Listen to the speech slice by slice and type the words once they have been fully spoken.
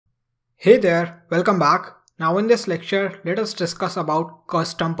Hey there, welcome back. Now in this lecture, let us discuss about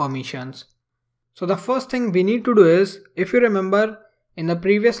custom permissions. So the first thing we need to do is, if you remember in the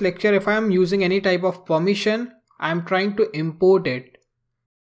previous lecture, if I am using any type of permission, I am trying to import it.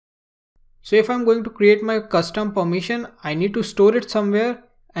 So if I'm going to create my custom permission, I need to store it somewhere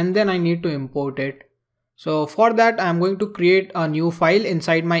and then I need to import it. So for that, I'm going to create a new file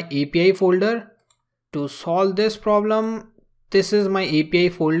inside my API folder. To solve this problem, this is my API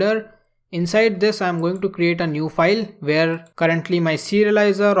folder. Inside this, I'm going to create a new file where currently my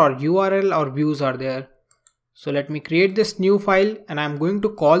serializer or URL or views are there. So let me create this new file and I'm going to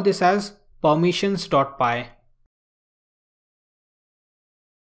call this as permissions.py.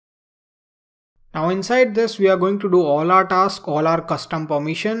 Now inside this, we are going to do all our tasks, all our custom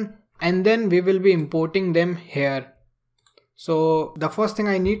permission, and then we will be importing them here. So the first thing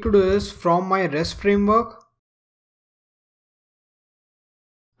I need to do is, from my REST framework,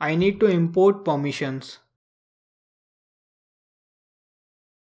 I need to import permissions.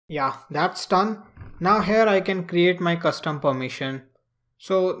 Yeah, that's done. Now here I can create my custom permission.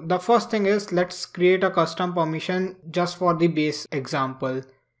 So the first thing is, let's create a custom permission just for the base example.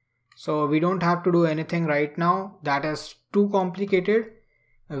 So we don't have to do anything right now that is too complicated.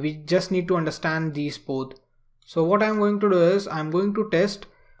 We just need to understand these both. So what I'm going to do is, I'm going to test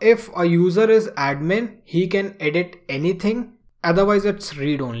if a user is admin, he can edit anything. Otherwise it's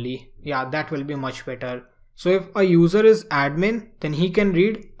read only. Yeah, that will be much better. So if a user is admin, then he can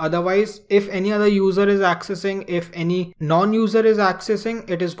read. Otherwise, if any other user is accessing, if any non-user is accessing,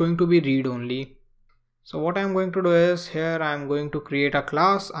 it is going to be read only. So what I'm going to do is, here I'm going to create a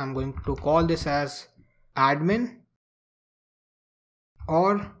class. I'm going to call this as admin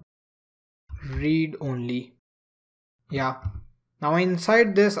or read only. Yeah. Now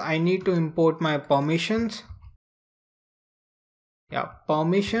inside this, I need to import my permissions. Yeah,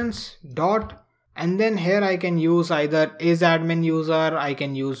 permissions dot, and then here I can use either is admin user, I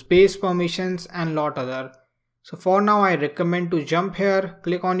can use base permissions and lot other. So for now I recommend to jump here,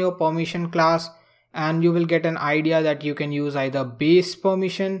 click on your permission class, and you will get an idea that you can use either base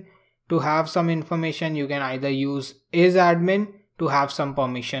permission to have some information. You can either use is admin to have some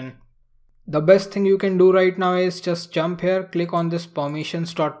permission. The best thing you can do right now is just jump here, click on this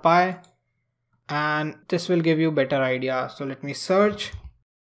permissions.py, and this will give you better idea. So let me search.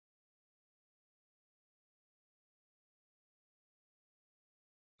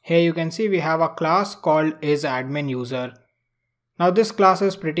 Here you can see we have a class called isAdminUser. Now this class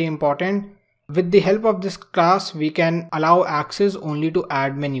is pretty important. With the help of this class, we can allow access only to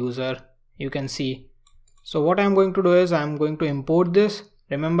admin user. You can see. So what I'm going to do is, I'm going to import this.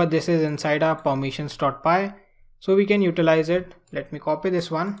 Remember, this is inside our permissions.py, so we can utilize it. Let me copy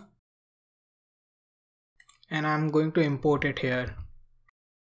this one and I'm going to import it here.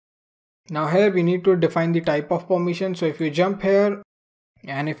 Now here we need to define the type of permission. So if you jump here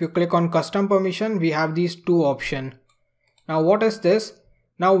and if you click on custom permission, we have these two options. Now what is this?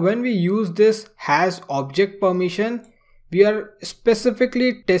 Now when we use this has object permission, we are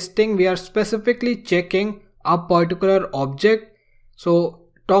specifically testing, we are specifically checking a particular object. So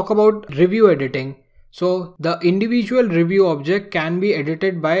talk about review editing. So the individual review object can be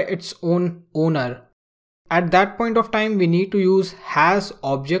edited by its own owner. At that point of time, we need to use has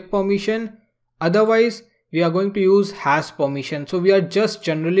object permission. Otherwise, we are going to use has permission. So we are just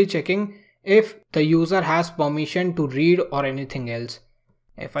generally checking if the user has permission to read or anything else.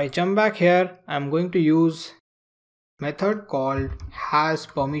 If I jump back here, I'm going to use method called has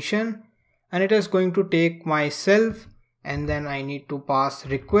permission, and it is going to take myself, and then I need to pass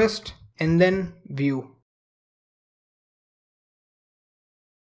request and then view.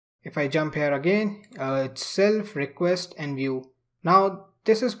 If I jump here again, it's self, request and view. Now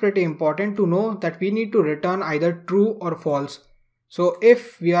this is pretty important to know that we need to return either true or false. So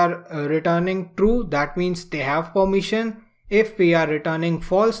if we are returning true, that means they have permission. If we are returning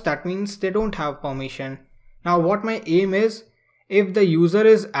false, that means they don't have permission. Now what my aim is, if the user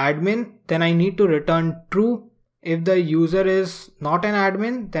is admin, then I need to return true. If the user is not an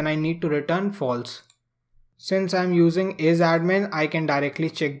admin, then I need to return false. Since I'm using isAdmin, I can directly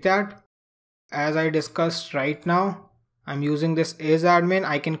check that. As I discussed right now, I'm using this isAdmin.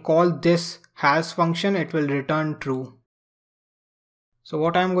 I can call this has function, it will return true. So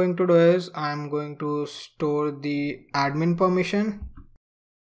what I'm going to do is, I'm going to store the admin permission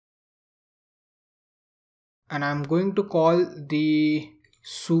and I'm going to call the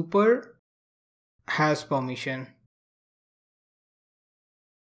super has permission.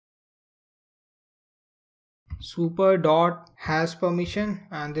 Super dot has permission,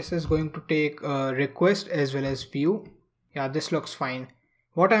 and this is going to take a request as well as view. Yeah, this looks fine.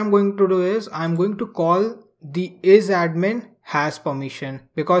 what I'm going to do is I'm going to call the isAdmin has permission,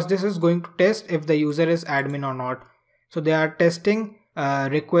 because this is going to test if the user is admin or not. So they are testing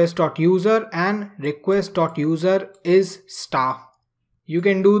request.user and request.user is staff. You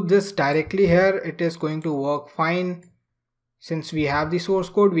can do this directly here. It is going to work fine. Since we have the source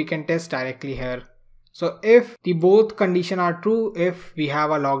code, we can test directly here. So if the both condition are true, if we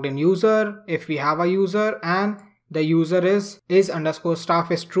have a logged in user, if we have a user and the user is underscore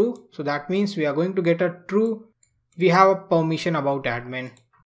staff is true, so that means we are going to get a true. We have a permission about admin.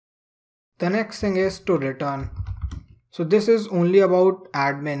 The next thing is to return. So this is only about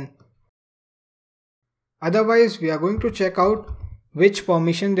admin. Otherwise, we are going to check out which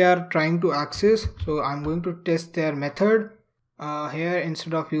permission they are trying to access. So I'm going to test their method here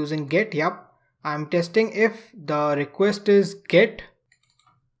instead of using get. Yep, I'm testing if the request is get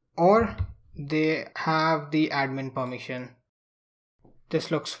or they have the admin permission.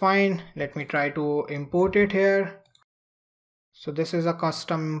 This looks fine. Let me try to import it here. So this is a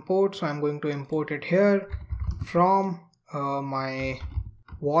custom import, so I'm going to import it here from my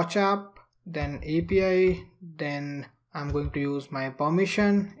watch app, then API, then I'm going to use my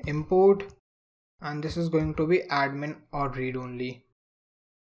permission import, and this is going to be admin or read only.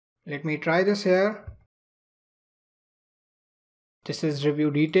 Let me try this here. This is review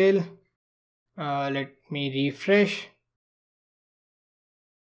detail. Let me refresh.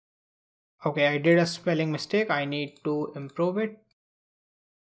 Okay, I did a spelling mistake. I need to improve it.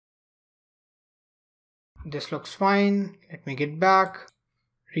 This looks fine. Let me get back.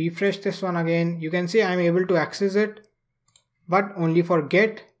 Refresh this one again. You can see I'm able to access it, but only for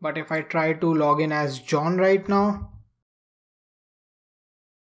get. But if I try to log in as John right now,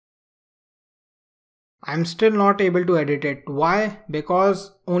 I'm still not able to edit it. Why?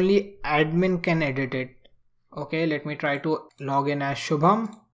 Because only admin can edit it. Okay, let me try to log in as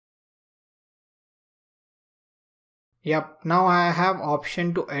Shubham. Yep, now I have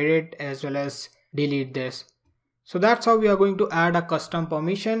option to edit as well as delete this. So that's how we are going to add a custom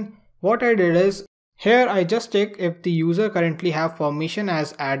permission. What I did is here I just check if the user currently have permission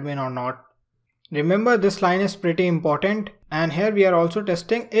as admin or not. Remember, this line is pretty important, and here we are also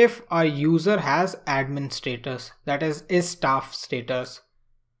testing if our user has admin status, that is staff status.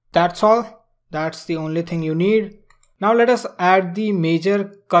 That's all. That's the only thing you need. Now let us add the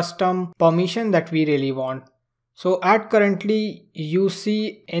major custom permission that we really want. So at currently you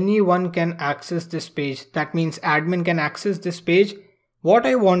see anyone can access this page. That means admin can access this page. What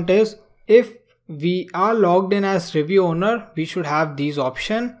I want is if we are logged in as review owner, we should have these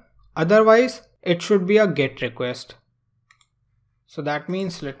options. Otherwise, it should be a get request. So that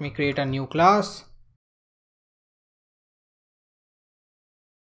means let me create a new class.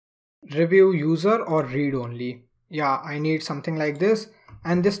 Review user or read only. Yeah, I need something like this.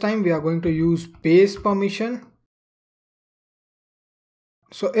 And this time we are going to use base permission.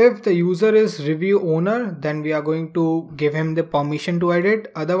 So if the user is review owner, then we are going to give him the permission to edit.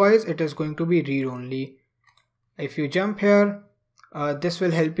 Otherwise, it is going to be read only. If you jump here, this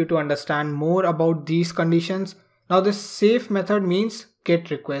will help you to understand more about these conditions. Now this safe method means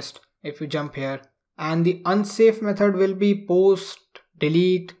get request if you jump here, and the unsafe method will be post,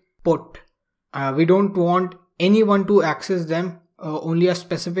 delete, put. We don't want anyone to access them. Only a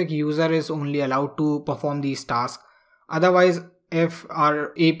specific user is only allowed to perform these tasks. Otherwise, if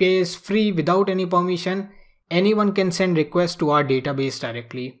our API is free without any permission, anyone can send requests to our database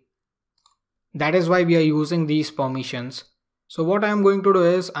directly. That is why we are using these permissions. So what I am going to do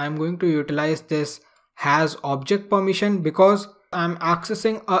is I am going to utilize this has object permission, because I am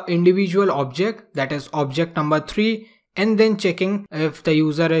accessing an individual object, that is object number 3, and then checking if the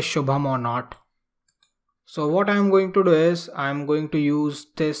user is Shubham or not. So what I am going to do is I am going to use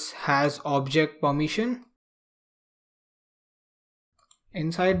this has object permission.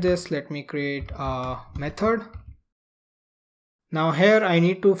 Inside this, let me create a method. Now here I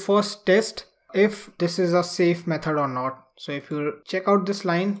need to first test if this is a safe method or not. So if you check out this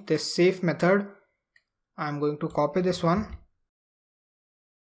line, this safe method, I'm going to copy this one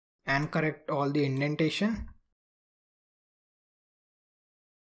and correct all the indentation.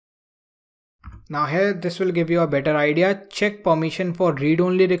 Now here this will give you a better idea. Check permission for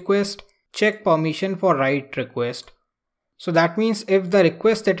read-only request, check permission for write request. So that means if the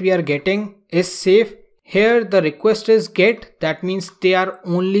request that we are getting is safe, here the request is get, that means they are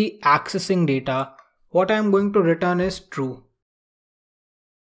only accessing data. What I am going to return is true.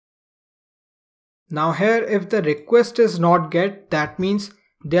 Now here if the request is not get, that means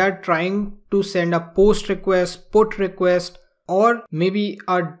they are trying to send a post request, put request, or maybe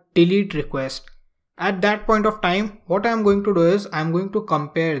a delete request. At that point of time, what I'm going to do is I'm going to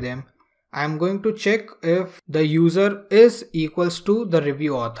compare them. I'm going to check if the user is equals to the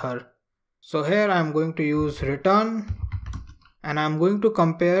review author. So here I'm going to use return and I'm going to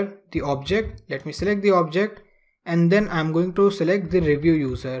compare the object. Let me select the object and then I'm going to select the review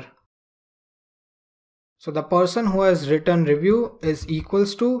user. So the person who has written review is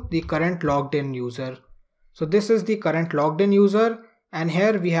equals to the current logged in user. So this is the current logged in user and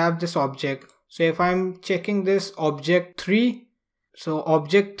here we have this object. So if I'm checking this object 3, so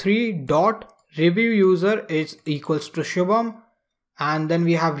object 3 dot review user is equals to Shubham, and then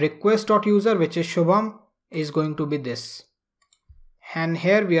we have request.user, which is Shubham, is going to be this. And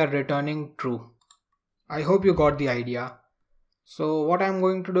here we are returning true. I hope you got the idea. So what I'm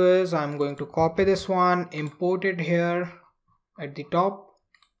going to do is I'm going to copy this one, import it here at the top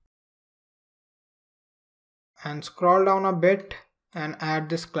and scroll down a bit and add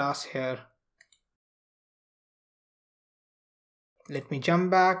this class here. Let me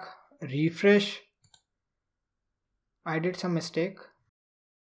jump back, refresh. I did some mistake.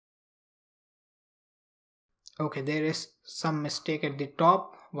 Okay, there is some mistake at the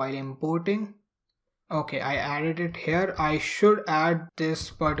top while importing. Okay, I added it here. I should add this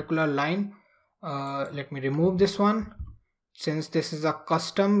particular line. Let me remove this one. Since this is a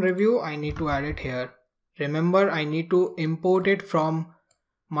custom review, I need to add it here. Remember, I need to import it from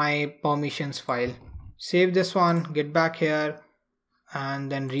my permissions file. Save this one, get back here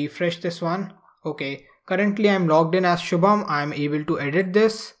and then refresh this one. Okay, currently I'm logged in as Shubham. I'm able to edit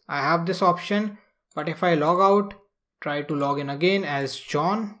this. I have this option. But if I log out, try to log in again as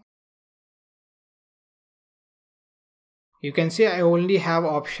John. You can see I only have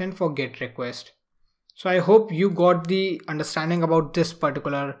option for get request. So I hope you got the understanding about this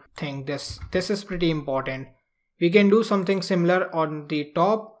particular thing. This is pretty important. We can do something similar on the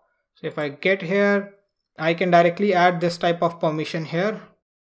top. So if I get here, I can directly add this type of permission here.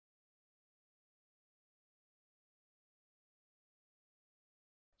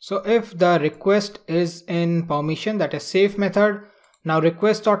 So if the request is in permission, that is safe method. Now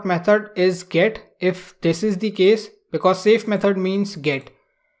request.method is get if this is the case, because safe method means get.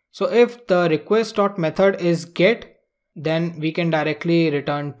 So if the request.method is get, then we can directly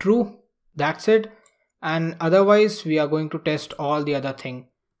return true. That's it. And otherwise we are going to test all the other thing.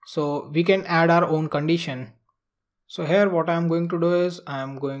 So we can add our own condition. So here what I'm going to do is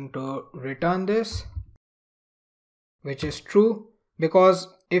I'm going to return this, which is true, because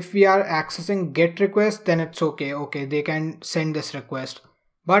if we are accessing get request, then it's okay. Okay, they can send this request.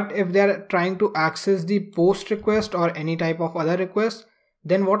 But if they're trying to access the post request or any type of other request,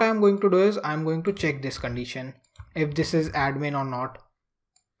 then what I'm going to do is I'm going to check this condition, if this is admin or not.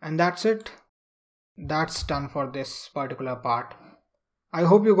 And that's it. That's done for this particular part. I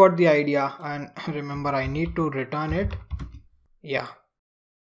hope you got the idea, and remember I need to return it. Yeah.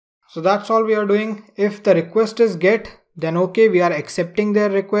 So that's all we are doing. If the request is get, then okay, we are accepting their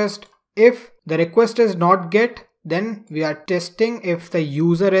request. If the request is not get, then we are testing if the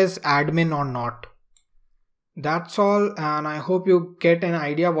user is admin or not. That's all, and I hope you get an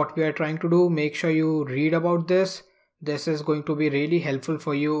idea what we are trying to do. Make sure you read about this. This is going to be really helpful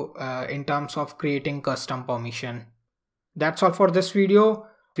for you in terms of creating custom permission. That's all for this video.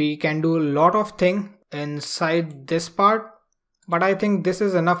 We can do a lot of things inside this part, but I think this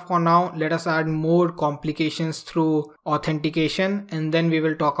is enough for now. Let us add more complications through authentication, and then we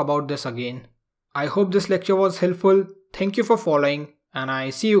will talk about this again. I hope this lecture was helpful. Thank you for following, and I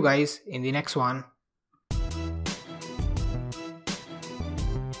see you guys in the next one.